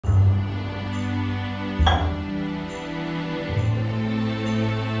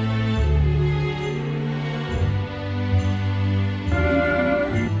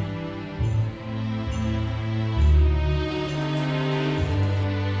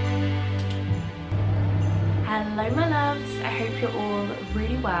Hello my loves, I hope you're all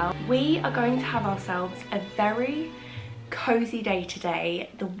really well. We are going to have ourselves a very cozy day today.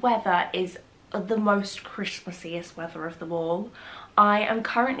 The weather is the most Christmassiest weather of them all. I am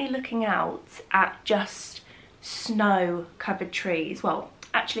currently looking out at just snow covered trees. Well,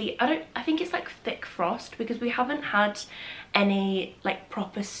 actually I think it's like thick frost because we haven't had any like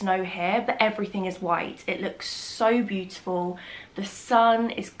proper snow here, but everything is white. It looks so beautiful. The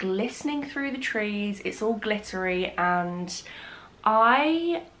sun is glistening through the trees, it's all glittery, and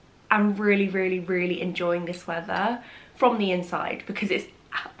I am really enjoying this weather from the inside because it's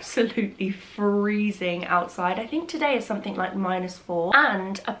absolutely freezing outside. I think today is something like -4,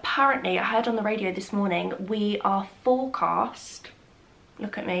 and apparently I heard on the radio this morning we are forecast,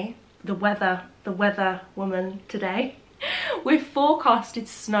 look at me, the weather woman today, we're forecasted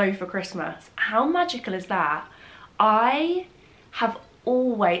snow for Christmas. How magical is that? I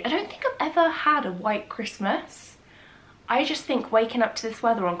don't think I've ever had a white Christmas. I just think waking up to this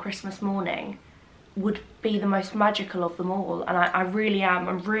weather on Christmas morning would be the most magical of them all, and I'm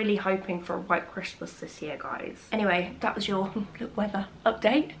really hoping for a white Christmas this year, guys. Anyway, that was your weather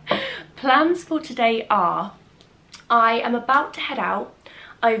update. Plans for today are, I am about to head out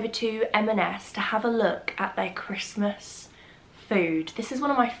over to M&S to have a look at their Christmas food. This is one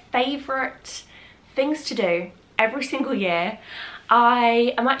of my favourite things to do every single year.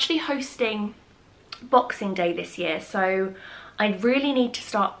 I am actually hosting Boxing Day this year, so I really need to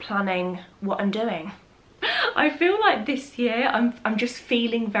start planning what I'm doing. I feel like this year I'm just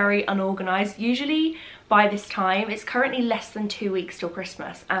feeling very unorganised. Usually by this time, it's currently less than 2 weeks till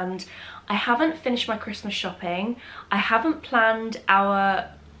Christmas, and I haven't finished my Christmas shopping. I haven't planned our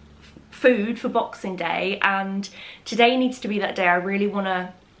food for Boxing Day, and today needs to be that day. I really want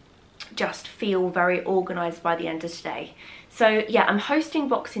to just feel very organised by the end of today. So yeah, I'm hosting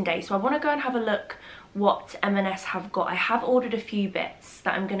Boxing Day, so I want to go and have a look what M&S have got. I have ordered a few bits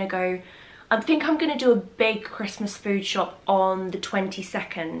that I'm going to go, I think I'm going to do a big Christmas food shop on the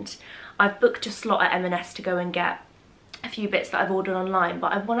 22nd. I've booked a slot at M&S to go and get a few bits that I've ordered online,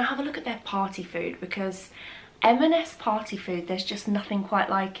 but I want to have a look at their party food because M&S party food, there's just nothing quite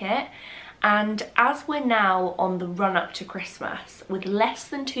like it. And as we're now on the run up to Christmas with less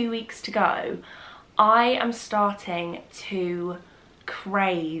than 2 weeks to go, I am starting to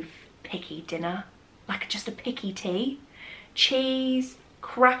crave picky dinner, like just a picky tea. Cheese,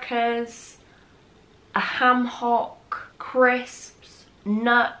 crackers, a ham hock, crisps,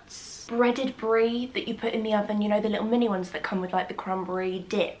 nuts, breaded brie that you put in the oven, you know, the little mini ones that come with like the cranberry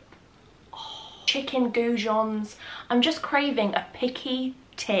dip. Chicken goujons. I'm just craving a picky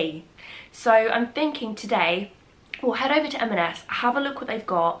tea. So I'm thinking today we'll head over to M&S, have a look what they've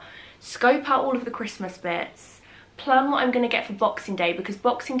got, scope out all of the Christmas bits, plan what I'm going to get for Boxing Day, because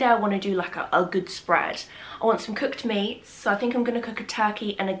Boxing Day I want to do like a good spread. I want some cooked meats, so I think I'm going to cook a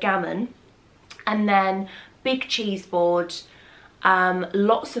turkey and a gammon, and then big cheese board,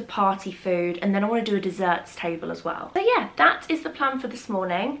 lots of party food, and then I want to do a desserts table as well. So yeah, that is the plan for this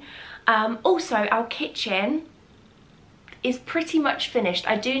morning. Also, our kitchen is pretty much finished.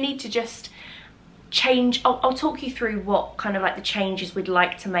 I do need to just change, I'll talk you through what kind of like the changes we'd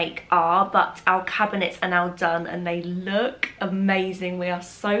like to make are, but our cabinets are now done and they look amazing. We are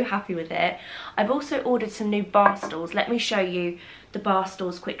so happy with it. I've also ordered some new bar stools. Let me show you the bar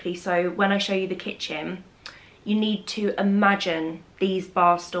stools quickly. So when I show you the kitchen, you need to imagine these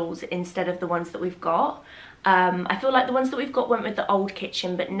bar stools instead of the ones that we've got. I feel like the ones that we've got went with the old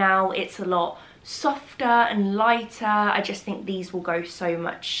kitchen, but now it's a lot softer and lighter. I just think these will go so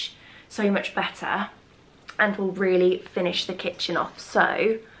much better and will really finish the kitchen off.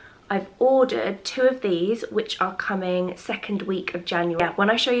 So I've ordered 2 of these, which are coming 2nd week of January. Yeah,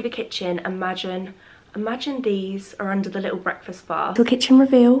 when I show you the kitchen, imagine these are under the little breakfast bar. So kitchen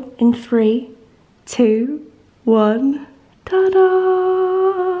reveal in 3, 2, 1. Ta-da!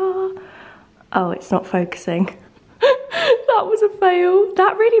 Oh, it's not focusing. That was a fail.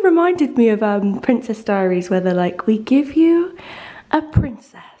 That really reminded me of Princess Diaries, where they're like, we give you a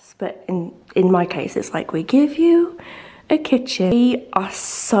princess, but in my case it's like, we give you a kitchen. We are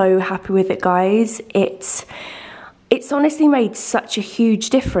so happy with it, guys. It's honestly made such a huge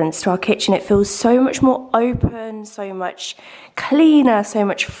difference to our kitchen. It feels so much more open, so much cleaner, so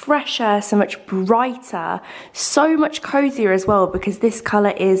much fresher, so much brighter, so much cozier as well, because this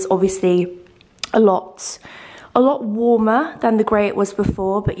colour is obviously a lot warmer than the grey it was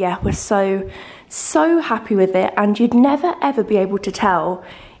before. But yeah, we're so happy with it, and you'd never ever be able to tell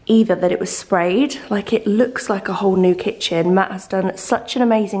either that it was sprayed. Like, it looks like a whole new kitchen. Matt has done such an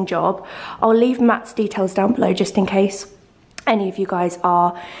amazing job. I'll leave Matt's details down below just in case any of you guys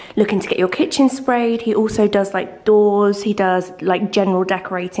are looking to get your kitchen sprayed. He also does like doors, he does like general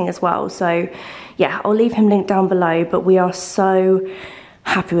decorating as well. So yeah, I'll leave him linked down below, but we are so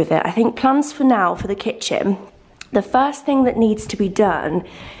happy with it. I think plans for now for the kitchen, the first thing that needs to be done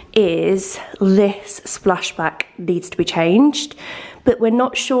is this splashback needs to be changed, but we're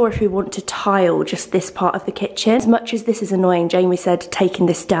not sure if we want to tile just this part of the kitchen. As much as this is annoying, Jamie said taking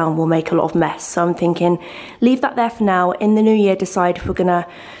this down will make a lot of mess, so I'm thinking leave that there for now. In the new year decide if we're gonna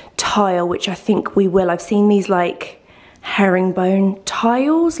tile, which I think we will. I've seen these like herringbone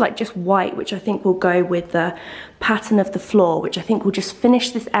tiles, like just white, which I think will go with the pattern of the floor, which I think will just finish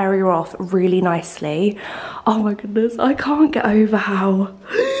this area off really nicely. Oh my goodness, I can't get over how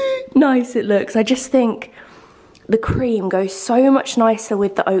nice it looks. I just think the cream goes so much nicer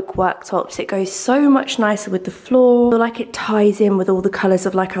with the oak worktops. It goes so much nicer with the floor. I feel like it ties in with all the colours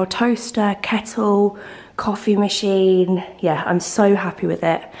of like our toaster, kettle, coffee machine. Yeah, I'm so happy with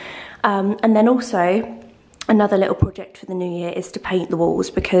it. And then also, another little project for the new year is to paint the walls,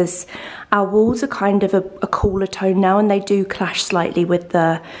 because our walls are kind of a cooler tone now and they do clash slightly with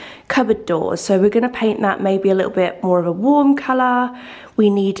the cupboard doors. So we're going to paint that maybe a little bit more of a warm colour. We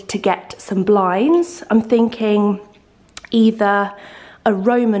need to get some blinds. I'm thinking either a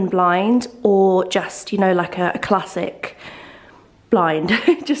Roman blind or just, you know, like a classic blind,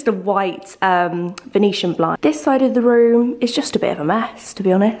 just a white Venetian blind. This side of the room is just a bit of a mess, to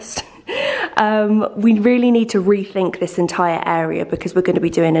be honest. We really need to rethink this entire area because we're going to be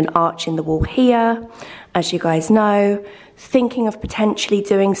doing an arch in the wall here, as you guys know, thinking of potentially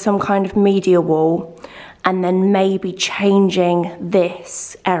doing some kind of media wall and then maybe changing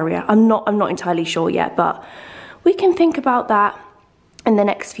this area. I'm not entirely sure yet, but we can think about that in the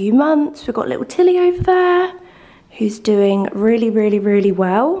next few months. We've got little Tilly over there who's doing really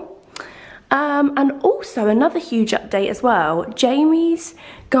well. And also another huge update as well, Jamie's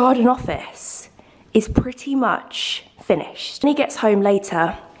garden office is pretty much finished. When he gets home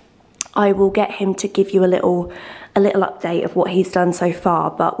later, I will get him to give you a little update of what he's done so far,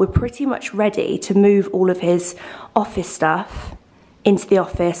 but we're pretty much ready to move all of his office stuff into the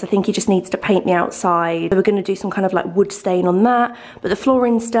office. I think he just needs to paint the outside. So we're gonna do some kind of like wood stain on that, but the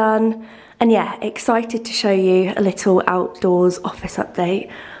flooring's done. And yeah, excited to show you a little outdoors office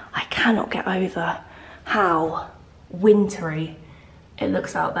update. I cannot get over how wintry it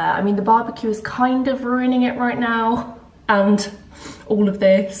looks out there. I mean, the barbecue is kind of ruining it right now, and all of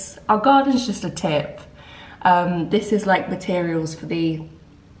this. Our garden's just a tip. This is like materials for the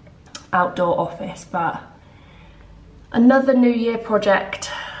outdoor office, but another New Year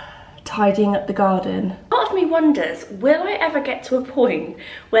project, tidying up the garden. Part of me wonders, will I ever get to a point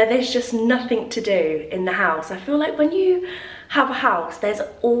where there's just nothing to do in the house? I feel like when you have a house, there's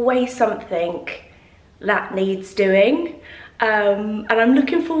always something that needs doing. And I'm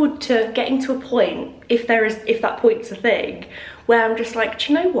looking forward to getting to a point, if that point's a thing, where I'm just like,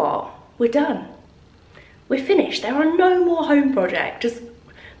 do you know what? We're done. We're finished. There are no more home projects.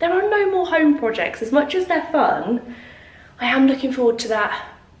 There are no more home projects. As much as they're fun, I am looking forward to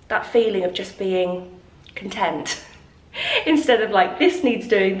that feeling of just being content. Instead of like, this needs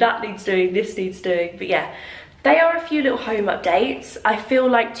doing, that needs doing, this needs doing. But yeah, they are a few little home updates. I feel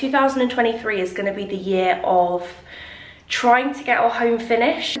like 2023 is going to be the year of trying to get our home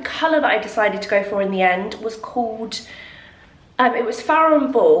finished. The colour that I decided to go for in the end was called, it was Farrow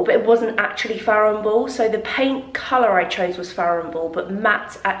and Ball, but it wasn't actually Farrow and Ball. So the paint colour I chose was Farrow and Ball, but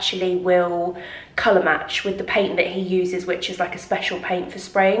Matt actually will colour match with the paint that he uses, which is like a special paint for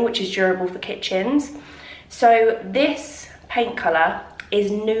spraying, which is durable for kitchens. So this paint colour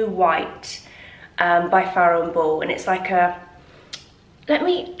is New White by Farrow and Ball, and it's like a, let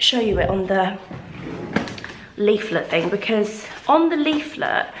me show you it on the leaflet thing, because on the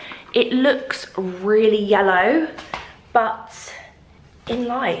leaflet it looks really yellow, but in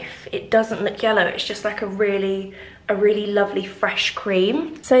life it doesn't look yellow. It's just like a really lovely fresh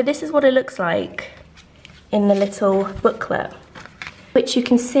cream. So this is what it looks like in the little booklet, which you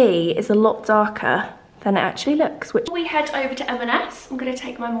can see is a lot darker than it actually looks. Which we head over to M&S. I'm going to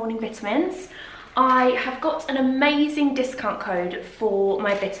take my morning vitamins. I have got an amazing discount code for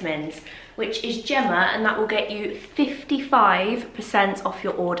my vitamins, which is Gemma, and that will get you 55% off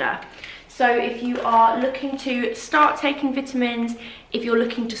your order. So if you are looking to start taking vitamins, if you're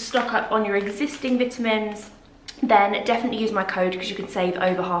looking to stock up on your existing vitamins, then definitely use my code because you can save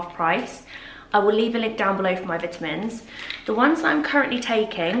over half price. I will leave a link down below for my vitamins. The ones that I'm currently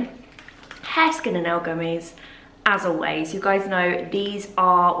taking, hair, skin and nail gummies. As always, you guys know these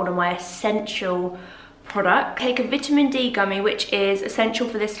are one of my essential product. Take a vitamin D gummy, which is essential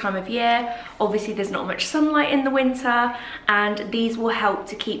for this time of year. Obviously there's not much sunlight in the winter, and these will help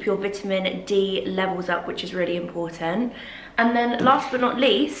to keep your vitamin D levels up, which is really important. And then last but not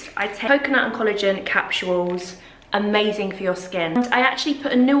least, I take coconut and collagen capsules. Amazing for your skin. And I actually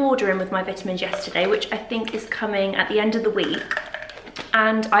put a new order in with my vitamins yesterday, which I think is coming at the end of the week.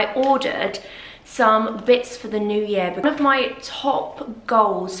 And I ordered some bits for the new year. One of my top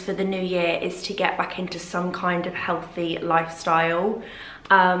goals for the new year is to get back into some kind of healthy lifestyle.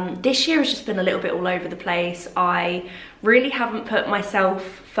 This year has just been a little bit all over the place. I really haven't put myself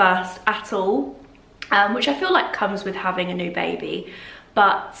first at all, which I feel like comes with having a new baby.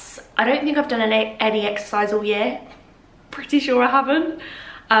 But I don't think I've done any exercise all year. Pretty sure I haven't.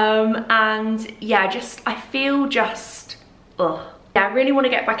 And yeah, I feel just, ugh. Yeah, I really want to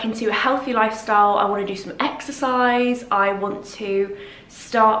get back into a healthy lifestyle. I want to do some exercise. I want to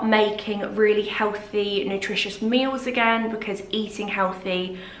start making really healthy, nutritious meals again, because eating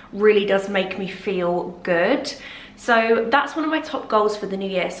healthy really does make me feel good. So that's one of my top goals for the new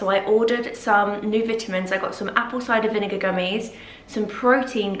year. So I ordered some new vitamins. I got some apple cider vinegar gummies, some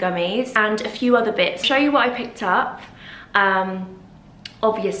protein gummies, and a few other bits. I'll show you what I picked up.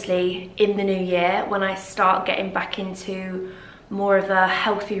 Obviously in the new year, when I start getting back into more of a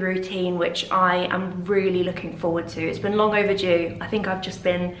healthy routine, which I am really looking forward to. It's been long overdue. I think I've just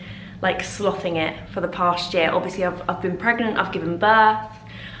been like sloughing it for the past year. Obviously I've been pregnant, I've given birth,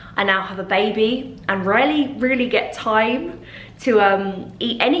 I now have a baby, and rarely really get time to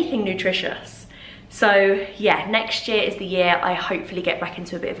eat anything nutritious. So yeah, next year is the year I hopefully get back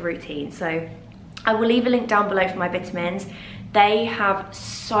into a bit of a routine. So I will leave a link down below for my vitamins. They have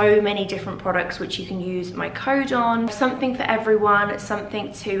so many different products which you can use my code on. Something for everyone,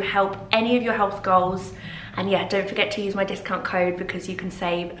 something to help any of your health goals. And yeah, don't forget to use my discount code because you can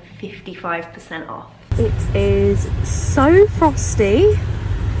save 55% off. It is so frosty.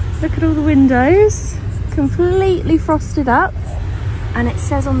 Look at all the windows, completely frosted up. And it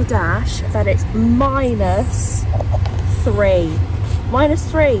says on the dash that it's -3.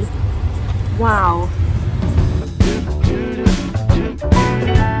 -3. Wow.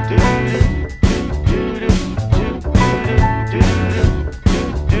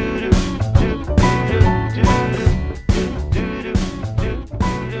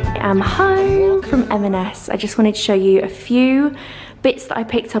 I'm home from M&S. I just wanted to show you a few bits that I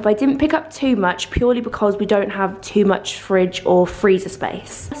picked up. I didn't pick up too much purely because we don't have too much fridge or freezer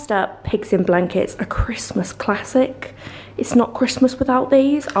space. First up, Pigs in Blankets, a Christmas classic. It's not Christmas without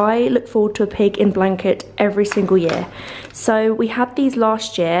these. I look forward to a pig in blanket every single year. So we had these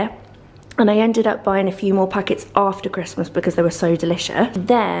last year, and I ended up buying a few more packets after Christmas because they were so delicious.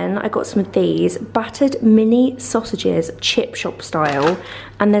 Then I got some of these battered mini sausages, chip shop style,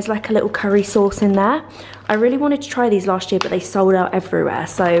 and there's like a little curry sauce in there. I really wanted to try these last year, but they sold out everywhere,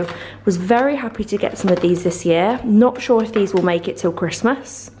 so was very happy to get some of these this year. Not sure if these will make it till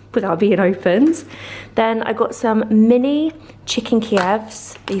Christmas without being opened. Then I got some mini chicken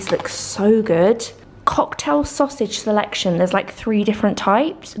Kievs. These look so good. Cocktail sausage selection. There's like 3 different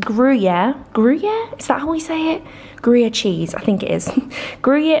types. Gruyere. Gruyere? Is that how we say it? Gruyere cheese, I think it is.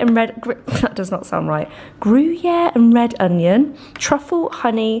 Gruyere and that does not sound right. Gruyere and red onion, truffle,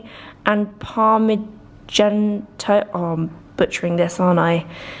 honey, and parmigiano. Oh, I'm butchering this, aren't I?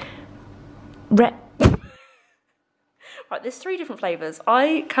 Right, there's 3 different flavours.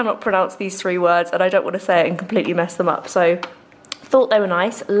 I cannot pronounce these 3 words, and I don't want to say it and completely mess them up, so thought they were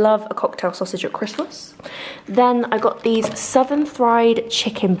nice. Love a cocktail sausage at Christmas. Then I got these southern fried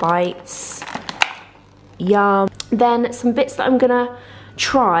chicken bites. Yum. Then some bits that I'm gonna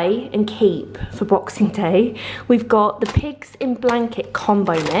try and keep for Boxing Day. We've got the Pigs in Blanket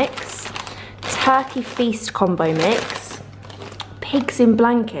combo mix, Turkey Feast combo mix, Pigs in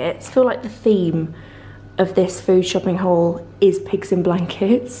Blankets. I feel like the theme of this food shopping haul is Pigs in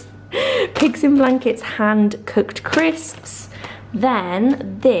Blankets. Pigs in Blankets hand-cooked crisps.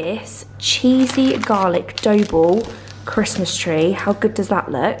 Then this cheesy garlic dough ball Christmas tree. How good does that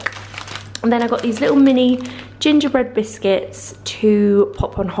look? And then I got these little mini gingerbread biscuits to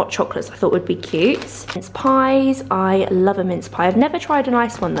pop on hot chocolates. I thought would be cute. Mince pies. I love a mince pie. I've never tried a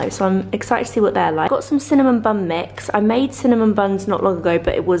nice one though, so I'm excited to see what they're like. Got some cinnamon bun mix. I made cinnamon buns not long ago,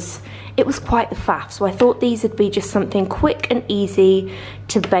 but it was quite the faff, so I thought these would be just something quick and easy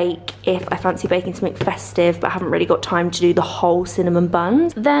to bake if I fancy baking something festive but haven't really got time to do the whole cinnamon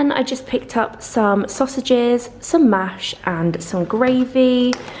buns. Then I just picked up some sausages, some mash, and some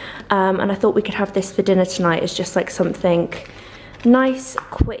gravy. And I thought we could have this for dinner tonight as just like something Nice,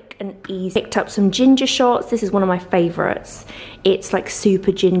 quick and easy. Picked up some ginger shots. This is one of my favourites. It's like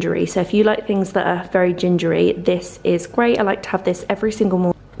super gingery. So if you like things that are very gingery, this is great. I like to have this every single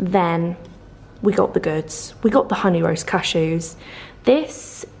morning. Then we got the goods. We got the honey roast cashews.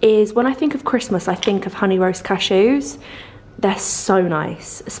 This is, when I think of Christmas, I think of honey roast cashews. They're so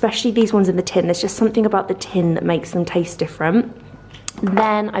nice, especially these ones in the tin. There's just something about the tin that makes them taste different.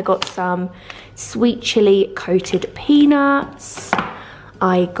 Then I got some sweet chili coated peanuts.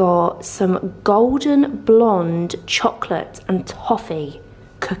 I got some golden blonde chocolate and toffee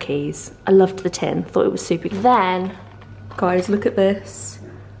cookies. I loved the tin, thought it was super. Then, guys, look at this,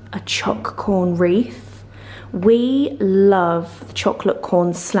 a choc corn wreath. We love the chocolate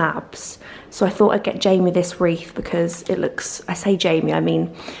corn slabs. So I thought I'd get Jamie this wreath because it looks, I say Jamie, I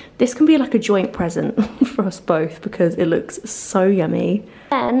mean, this can be like a joint present for us both because it looks so yummy.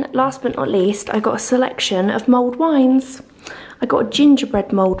 Then, last but not least, I got a selection of mulled wines. I got a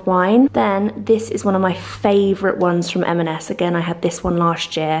gingerbread mulled wine. Then this is one of my favourite ones from M&S. Again, I had this one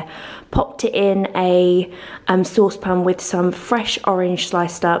last year. Popped it in a saucepan with some fresh orange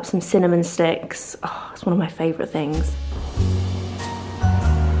sliced up, some cinnamon sticks. Oh, it's one of my favourite things.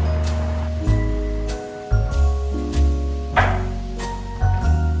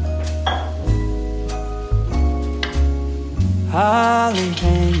 Holly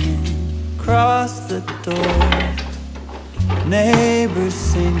hanging across the door, neighbors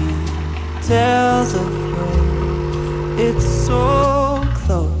singing tales of yore. It's so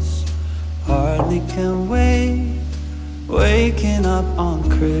close, hardly can wait. Waking up on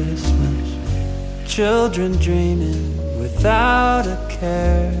Christmas, children dreaming without a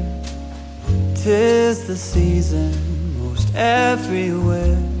care. 'Tis the season most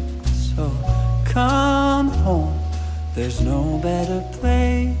everywhere, so come home. There's no better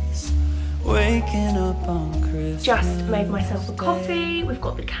place, waking up on Christmas. Just made myself a coffee, we've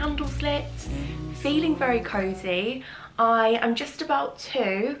got the candles lit, feeling very cozy. I am just about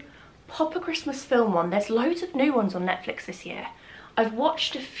to pop a Christmas film on. There's loads of new ones on Netflix this year. I've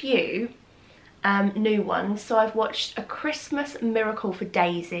watched a few new ones. So I've watched A Christmas Miracle for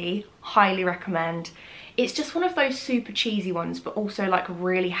Daisy, highly recommend. It's just one of those super cheesy ones, but also like a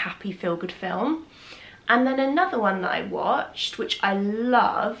really happy feel-good film. And then another one that I watched, which I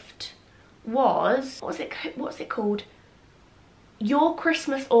loved, was, what's it called? Your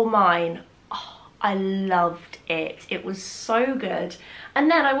Christmas or Mine. Oh, I loved it. It was so good.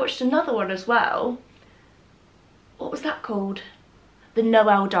 And then I watched another one as well. What was that called? The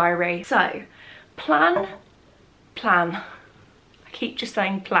Noel Diary. So, plan. I keep just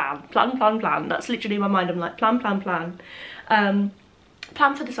saying plan. That's literally in my mind. I'm like, plan.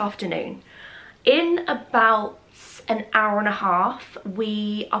 Plan for this afternoon. In about an hour and a half,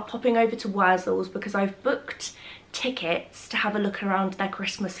 we are popping over to Wurzel's because I've booked tickets to have a look around their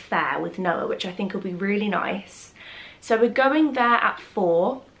Christmas fair with Noah, which I think will be really nice. So we're going there at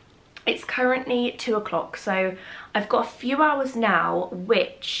 4. It's currently 2 o'clock, so I've got a few hours now,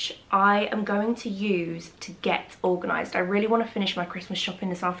 which I am going to use to get organised. I really want to finish my Christmas shopping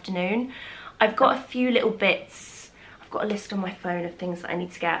this afternoon. I've got a few little bits. Got a list on my phone of things that I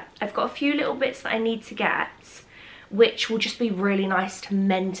need to get. I've got a few little bits that I need to get, which will just be really nice to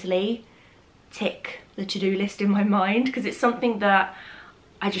mentally tick the to-do list in my mind, because it's something that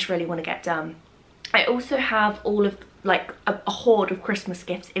I just really want to get done. I also have all of like a hoard of Christmas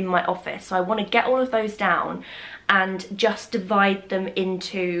gifts in my office, so I want to get all of those down and just divide them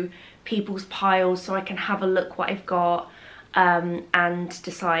into people's piles so I can have a look what I've got and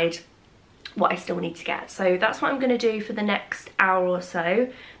decide what I still need to get. So that's what I'm going to do for the next hour or so.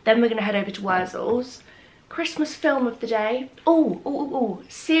 Then we're going to head over to Wurzel's. Christmas film of the day. Oh,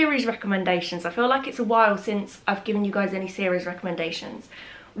 series recommendations. I feel like it's a while since I've given you guys any series recommendations.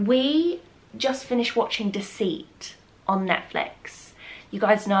 We just finished watching Deceit on Netflix. You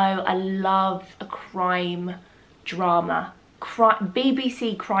guys know I love a crime drama.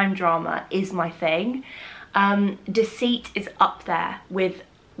 BBC crime drama is my thing. Deceit is up there with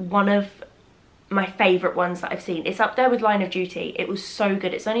one of my favourite ones that I've seen. It's up there with Line of Duty. It was so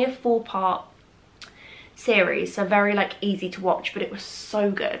good. It's only a 4-part series, so very like easy to watch, but it was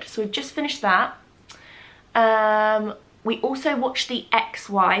so good. So we've just finished that. We also watched The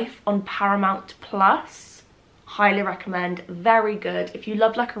Ex-Wife on Paramount Plus. Highly recommend. Very good. If you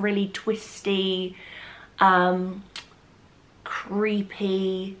love like a really twisty,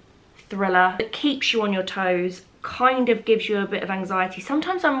 creepy thriller that keeps you on your toes, kind of gives you a bit of anxiety.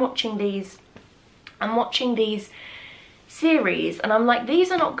 Sometimes I'm watching these series and I'm like,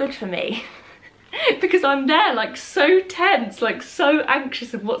 these are not good for me because I'm there like so tense, like so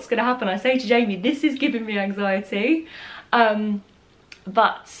anxious of what's going to happen. I say to Jamie, this is giving me anxiety.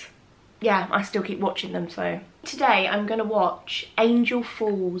 but yeah, I still keep watching them. So today I'm gonna watch Angel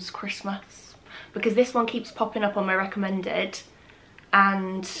Falls Christmas because this one keeps popping up on my recommended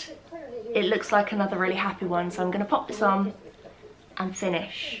and it looks like another really happy one, so I'm gonna pop this on and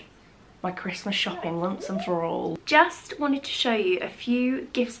finish my Christmas shopping once and for all. Just wanted to show you a few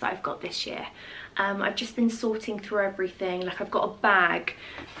gifts that I've got this year. I've just been sorting through everything. Like, I've got a bag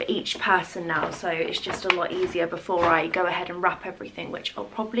for each person now, so it's just a lot easier before I go ahead and wrap everything, which I'll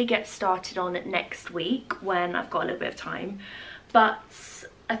probably get started on next week when I've got a little bit of time. But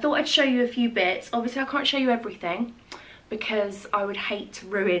I thought I'd show you a few bits. Obviously I can't show you everything because I would hate to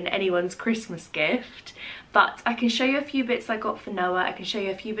ruin anyone's Christmas gift, but I can show you a few bits I got for Noah, I can show you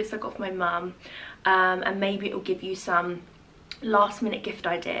a few bits I got for my mum, and maybe it'll give you some last minute gift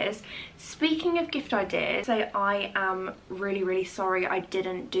ideas. Speaking of gift ideas, so I am really sorry I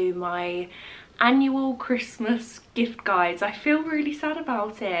didn't do my annual Christmas gift guides. I feel really sad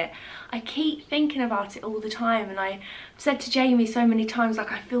about it. I keep thinking about it all the time, and I said to Jamie so many times,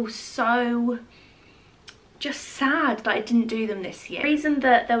 like, I feel so just sad that I didn't do them this year. The reason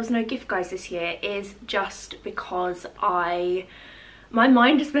that there was no gift guides this year is just because my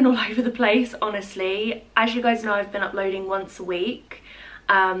mind has been all over the place, honestly. As you guys know, I've been uploading once a week,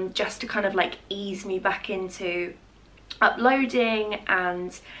 just to kind of like ease me back into uploading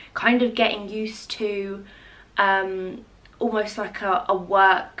and kind of getting used to almost like a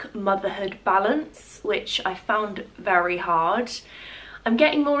work motherhood balance, which I found very hard. I'm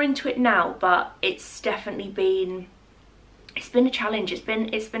getting more into it now, but it's definitely been a challenge. It's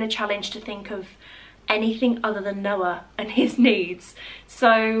been a challenge to think of anything other than Noah and his needs.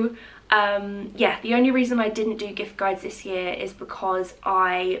 So yeah, the only reason I didn't do gift guides this year is because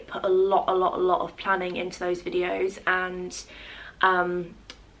I put a lot of planning into those videos, and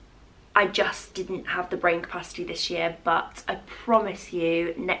I just didn't have the brain capacity this year. But I promise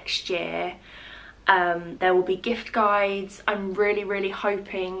you, next year there will be gift guides. I'm really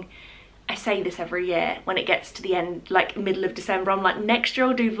hoping, I say this every year when it gets to the end, like middle of December, I'm like, next year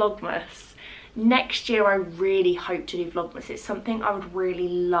I'll do Vlogmas. Next year I really hope to do Vlogmas. It's something I would really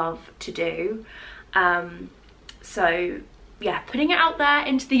love to do. So yeah, putting it out there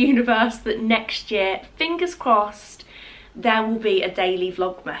into the universe that next year, fingers crossed, there will be a daily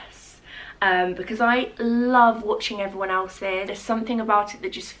Vlogmas. Because I love watching everyone else's. There's something about it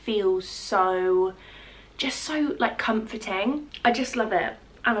that just feels so like comforting. I just love it,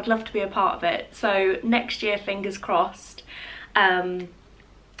 and I'd love to be a part of it. So next year, fingers crossed,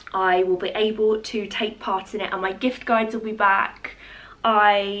 I will be able to take part in it, and my gift guides will be back.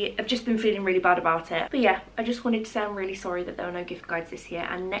 I have just been feeling really bad about it. But yeah, I just wanted to say I'm really sorry that there are no gift guides this year,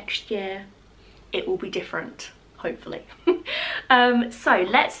 and next year it will be different, hopefully. So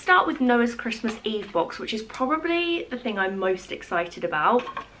let's start with Noah's Christmas Eve box, which is probably the thing I'm most excited about.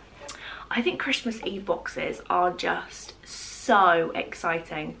 I think Christmas Eve boxes are just so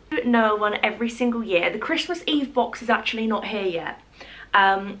exciting. Noah one every single year. The Christmas Eve box is actually not here yet.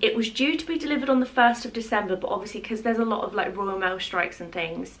 It was due to be delivered on the 1st of December, but obviously because there's a lot of like Royal Mail strikes and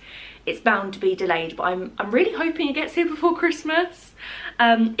things, it's bound to be delayed. But I'm really hoping it gets here before Christmas.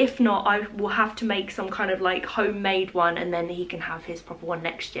 If not, I will have to make some kind of like homemade one, and then he can have his proper one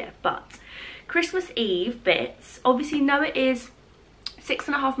next year. But Christmas Eve bits, obviously Noah is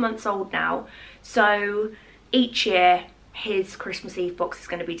 6.5 months old now, so each year his Christmas Eve box is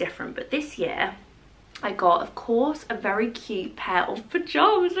going to be different. But this year I got, of course, a very cute pair of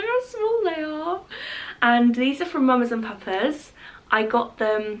pyjamas. Look how small they are. And these are from Mamas and Papas. I got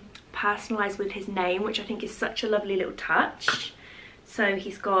them personalised with his name, which I think is such a lovely little touch. So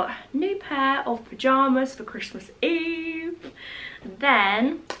he's got a new pair of pyjamas for Christmas Eve.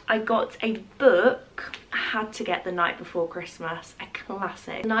 Then I got a book I had to get the night before Christmas, a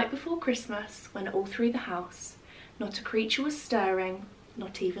classic. The night before Christmas, when all through the house, not a creature was stirring,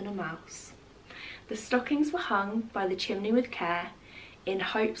 not even a mouse. The stockings were hung by the chimney with care, in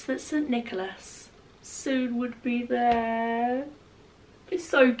hopes that St. Nicholas soon would be there. It's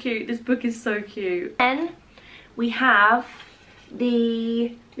so cute. This book is so cute. Then we have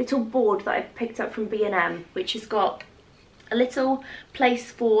the little board that I picked up from B&M, which has got a little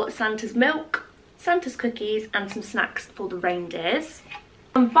place for Santa's milk, Santa's cookies, and some snacks for the reindeers.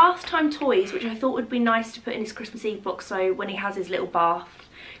 Some bath time toys, which I thought would be nice to put in his Christmas Eve box, so when he has his little bath,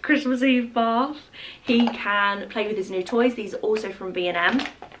 Christmas Eve bath, he can play with his new toys. These are also from B&M.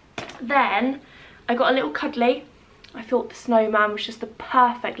 Then I got a little cuddly. I thought the snowman was just the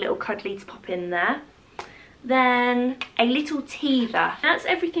perfect little cuddly to pop in there. Then a little teether. That's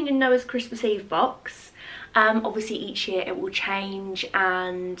everything in Noah's Christmas Eve box. Obviously each year it will change,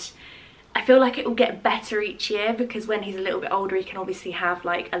 and I feel like it will get better each year, because when he's a little bit older he can obviously have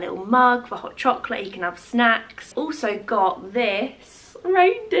like a little mug for hot chocolate, he can have snacks. Also got this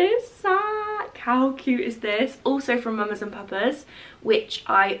reindeer sack. How cute is this? Also from Mamas and Papas, which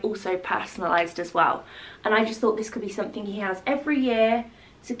I also personalised as well. And I just thought this could be something he has every year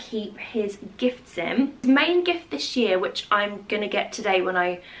to keep his gifts in. His main gift this year, which I'm gonna get today when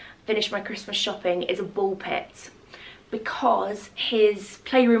I finish my Christmas shopping, is a ball pit, because his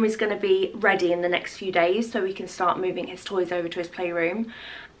playroom is going to be ready in the next few days, so we can start moving his toys over to his playroom.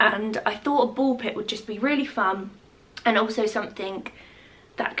 And I thought a ball pit would just be really fun, and also something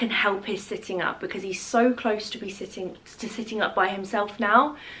that can help his sitting up, because he's so close to sitting up by himself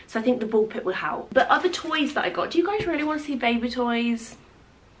now. So I think the ball pit will help. But other toys that I got, do you guys really want to see baby toys?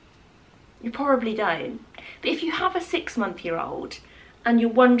 You probably don't. But if you have a 6-month-old and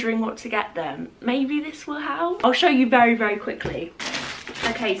you're wondering what to get them, maybe this will help. I'll show you very, very quickly.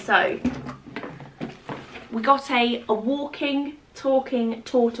 Okay, so we got a walking, talking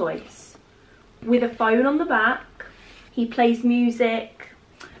tortoise with a phone on the back. He plays music,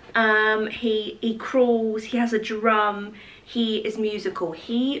 he crawls, he has a drum, he is musical.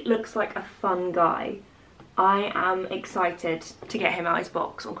 He looks like a fun guy. I am excited to get him out of his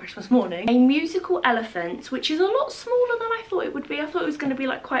box on Christmas morning. A musical elephant, which is a lot smaller than I thought it would be. I thought it was going to be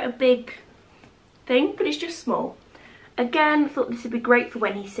like quite a big thing, but it's just small. Again, I thought this would be great for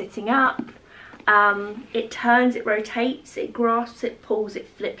when he's sitting up. It turns, it rotates, it grasps, it pulls, it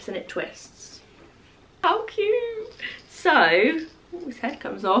flips and it twists. How cute! So, his head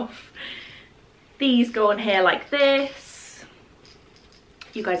comes off. These go on here like this.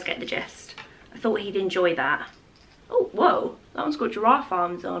 You guys get the gist. I thought he'd enjoy that. Oh, whoa, that one's got giraffe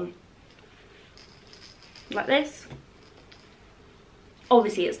arms on. Like this.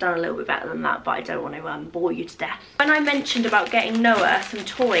 Obviously it's done a little bit better than that, but I don't want to bore you to death. When I mentioned about getting Noah some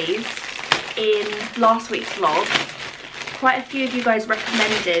toys in last week's vlog, quite a few of you guys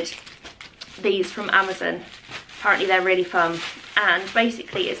recommended these from Amazon. Apparently they're really fun. And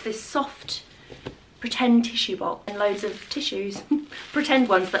basically it's this soft pretend tissue box and loads of tissues. Pretend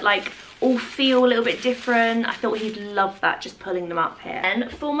ones that like all feel a little bit different. I thought he'd love that, just pulling them up here.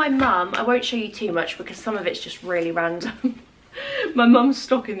 And for my mum, I won't show you too much because some of it's just really random. My mum's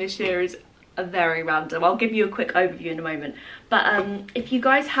stocking this year is very random. I'll give you a quick overview in a moment. But if you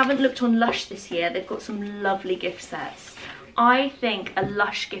guys haven't looked on Lush this year, they've got some lovely gift sets. I think a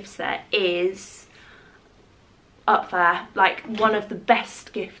Lush gift set is up there, like one of the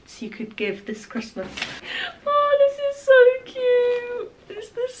best gifts you could give this Christmas. Oh, this is so cute. It's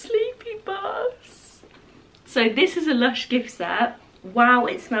the Sleepy Bus. So this is a Lush gift set. Wow,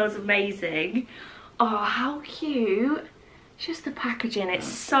 it smells amazing. Oh, how cute. Just the packaging, it's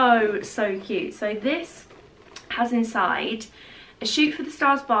so cute. So this has inside a Shoot for the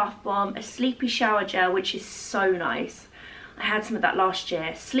Stars bath bomb, a Sleepy shower gel, which is so nice. I had some of that last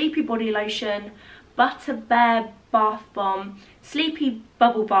year. Sleepy body lotion, Butter Bear bath bomb, Sleepy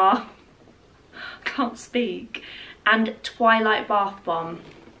bubble bar, can't speak, and Twilight bath bomb.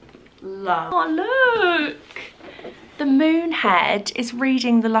 Love. Oh look, the moon head is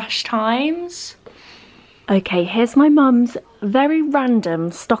reading the Lush Times. Okay, here's my mum's very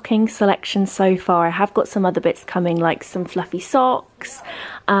random stocking selection so far. I have got some other bits coming, like some fluffy socks,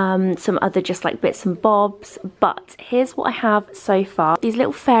 some other just like bits and bobs, but here's what I have so far. These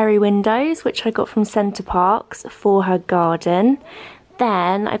little fairy windows, which I got from Centre Parks for her garden.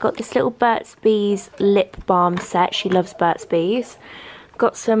 Then I got this little Burt's Bees lip balm set. She loves Burt's Bees.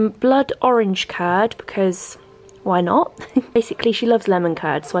 Got some blood orange curd, because why not? Basically she loves lemon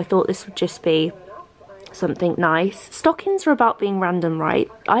curd, so I thought this would just be something nice. Stockings are about being random,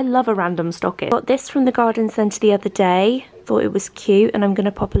 right? I love a random stocking. Got this from the garden centre the other day. Thought it was cute, and I'm going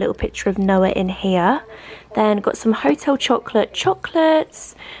to pop a little picture of Noah in here. Then got some Hotel Chocolate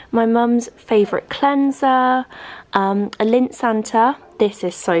chocolates, my mum's favourite cleanser, a lint Santa. This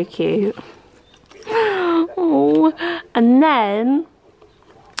is so cute. Oh, and then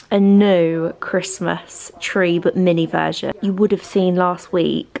a new Christmas tree but mini version. You would have seen last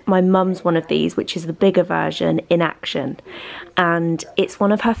week my mum's one of these, which is the bigger version, in action, and it's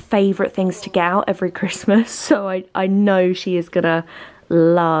one of her favourite things to get out every Christmas, so I know she is gonna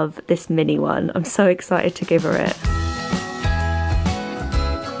love this mini one. I'm so excited to give her it.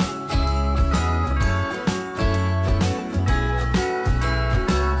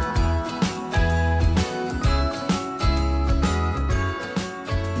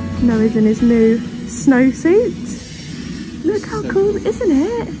 Noah's in his new snowsuit. Look how cool, isn't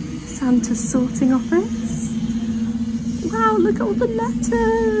it? Santa's sorting office. Wow, look at all the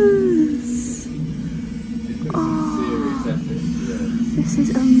letters. Oh. This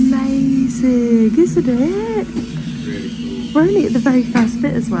is amazing, isn't it? We're only at the very first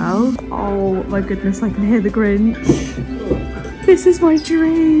bit as well. Oh my goodness, I can hear the Grinch. This is my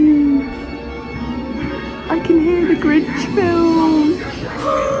dream. I can hear the Grinch film.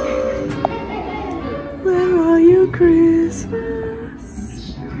 Where are you,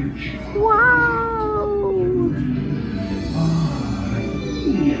 Christmas? Wow.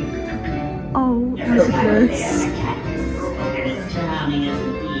 Oh my goodness.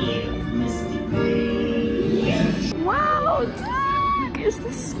 Wow, look, it's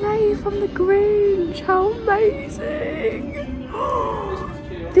the sleigh from the Grinch. How amazing.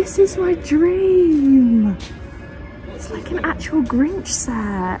 This is my dream. It's like an actual Grinch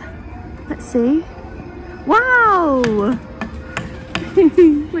set. Let's see. Wow.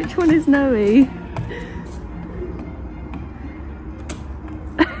 Which one is Noe?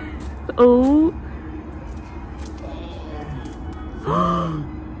 Oh.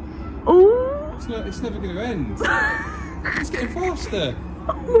 Oh. It's never going to end. It's getting faster.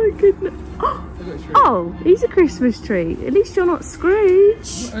 Oh my goodness. Oh, he's a Christmas tree. At least you're not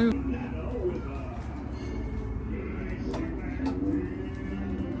Scrooge.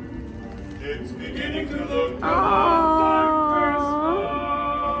 It's beginning to look like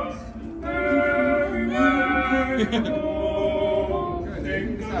Christmas.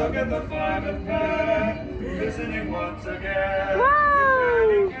 Look at the flag and pen, listening once again.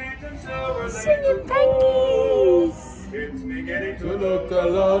 Wow! Singing pennies! It's beginning to look a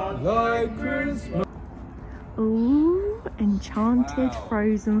lot like Christmas. Ooh, enchanted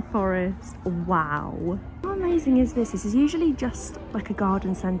frozen forest. Wow. How amazing is this? This is usually just like a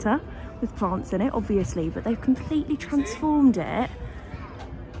garden centre with plants in it, obviously, but they've completely transformed it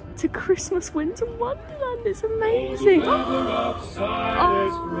to Christmas Winter Wonderland. It's amazing. Oh.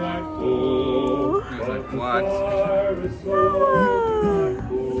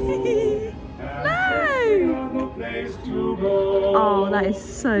 No! Oh, that is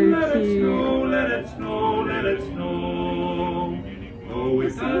so cute. Let it snow, let it snow. No,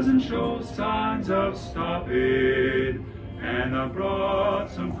 it doesn't show signs of stopping. And I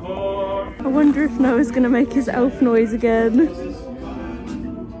brought some corn. I wonder if Noah's gonna make his elf noise again.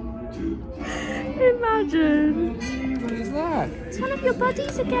 Imagine. What is that? It's one of your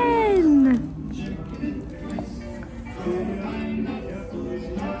buddies again.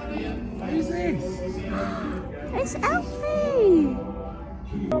 Who's this? It's Elfie.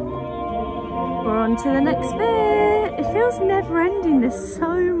 We're on to the next bit. It feels never ending. There's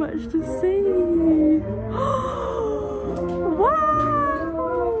so much to see. Wow.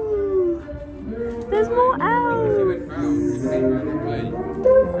 There's more elves.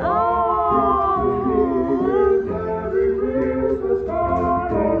 Oh.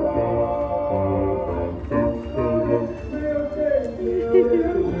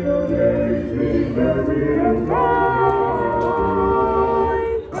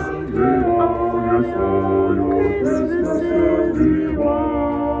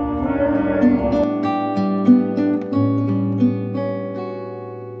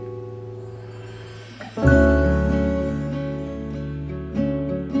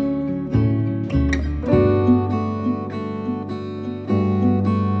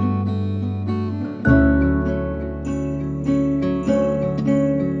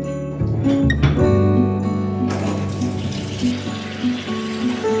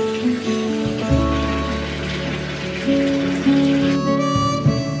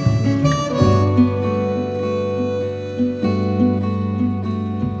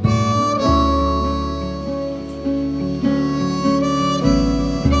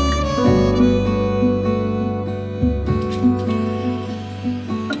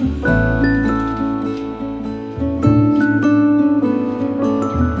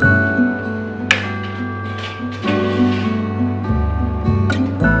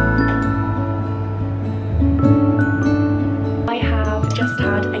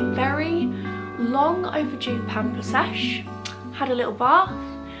 Pamper sesh, had a little bath,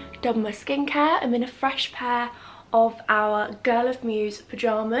 done my skincare. I'm in a fresh pair of our Girl of Muse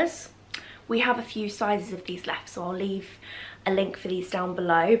pyjamas. We have a few sizes of these left, so I'll leave a link for these down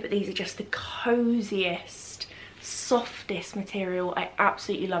below, but these are just the coziest, softest material. I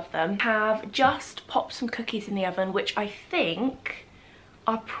absolutely love them. Have just popped some cookies in the oven, which I think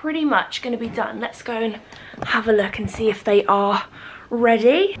are pretty much going to be done. Let's go and have a look and see if they are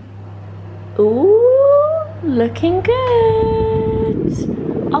ready. Ooh, looking good.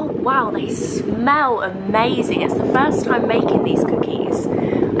 Oh wow, they smell amazing. It's the first time making these cookies.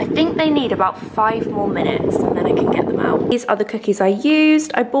 I think they need about 5 more minutes and then I can get them out. These are the cookies I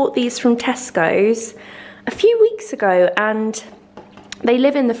used. I bought these from Tesco's a few weeks weeks ago, and they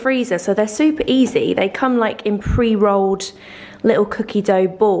live in the freezer, so they're super easy. They come like in pre-rolled little cookie dough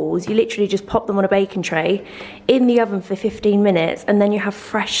balls. You literally just pop them on a baking tray in the oven for 15 minutes, and then you have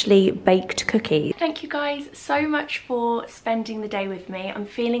freshly baked cookies. Thank you guys so much for spending the day with me. I'm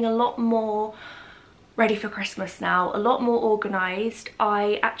feeling a lot more ready for Christmas now, a lot more organised.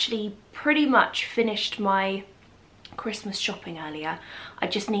 I actually pretty much finished my Christmas shopping earlier. I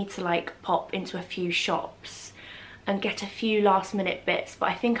just need to like pop into a few shops and get a few last minute bits, but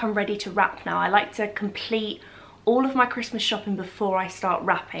I think I'm ready to wrap now. I like to complete all of my Christmas shopping before I start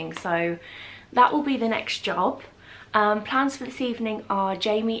wrapping, so that will be the next job. Plans for this evening are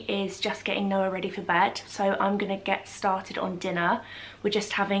Jamie is just getting Noah ready for bed, so I'm gonna get started on dinner. We're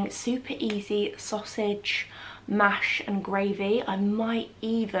just having super easy sausage, mash and gravy. I might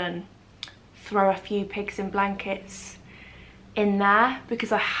even throw a few pigs in blankets in there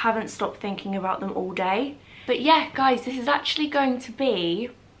because I haven't stopped thinking about them all day. But yeah, guys, this is actually going to be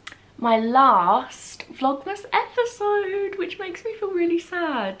my last Vlogmas episode, which makes me feel really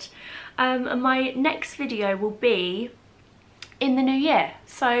sad. And my next video will be in the new year.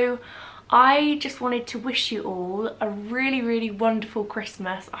 So I just wanted to wish you all a really, really wonderful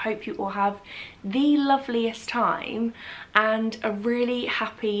Christmas. I hope you all have the loveliest time and a really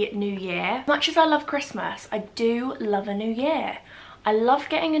happy new year. As much as I love Christmas, I do love a new year. I love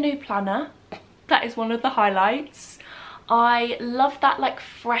getting a new planner. That is one of the highlights. I love that like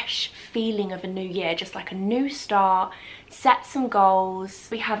fresh feeling of a new year, just like a new start, set some goals,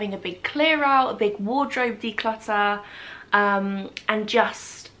 be having a big clear out, a big wardrobe declutter, and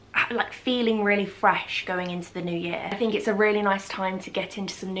just like feeling really fresh going into the new year. I think it's a really nice time to get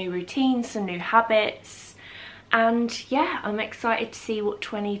into some new routines, some new habits, and yeah, I'm excited to see what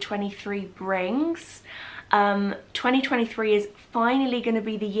 2023 brings. 2023 is finally going to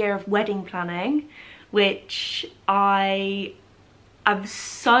be the year of wedding planning, which I am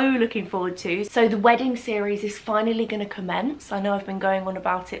so looking forward to. So the wedding series is finally going to commence. I know I've been going on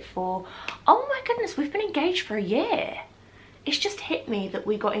about it for, oh my goodness, we've been engaged for a year. It's just hit me that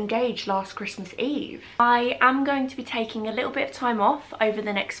we got engaged last Christmas Eve. I am going to be taking a little bit of time off over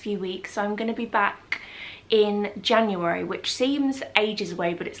the next few weeks, so I'm going to be back in January, which seems ages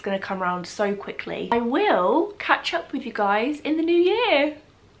away, but it's going to come around so quickly. I will catch up with you guys in the new year.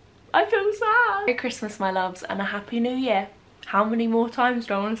 I feel sad. Merry Christmas, my loves, and a Happy New Year. How many more times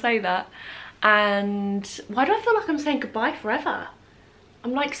do I want to say that? And why do I feel like I'm saying goodbye forever?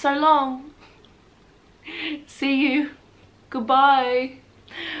 I'm like so long. See you. Goodbye.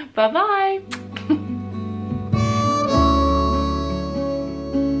 Bye-bye.